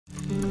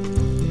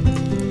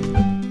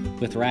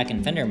With rack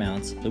and fender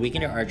mounts, the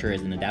Weekender Archer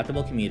is an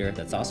adaptable commuter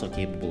that's also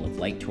capable of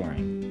light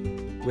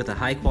touring. With a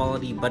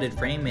high-quality butted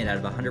frame made out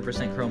of 100%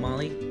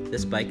 chromoly,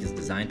 this bike is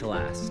designed to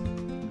last.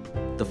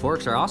 The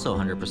forks are also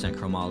 100%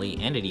 chromoly,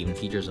 and it even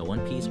features a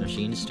one-piece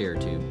machined steer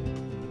tube.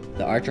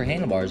 The Archer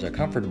handlebars are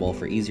comfortable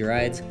for easy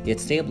rides, yet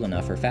stable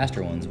enough for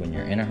faster ones when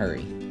you're in a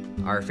hurry.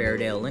 Our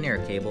Fairdale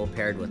Linear cable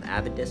paired with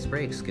Avid disc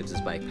brakes gives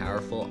this bike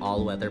powerful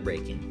all-weather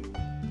braking.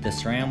 The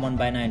SRAM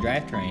 1x9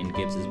 drivetrain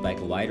gives this bike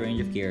a wide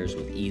range of gears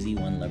with easy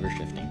one-lever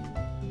shifting.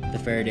 The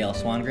Fairdale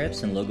Swan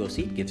grips and logo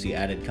seat gives you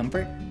added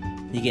comfort.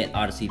 You get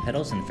Odyssey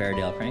pedals and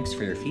Fairdale cranks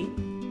for your feet.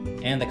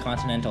 And the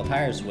Continental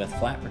tires with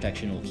flat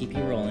protection will keep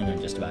you rolling on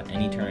just about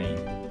any terrain.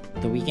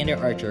 The Weekender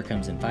Archer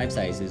comes in 5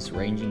 sizes,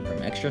 ranging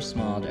from extra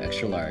small to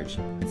extra large.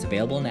 It's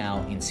available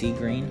now in sea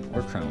green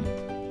or chrome.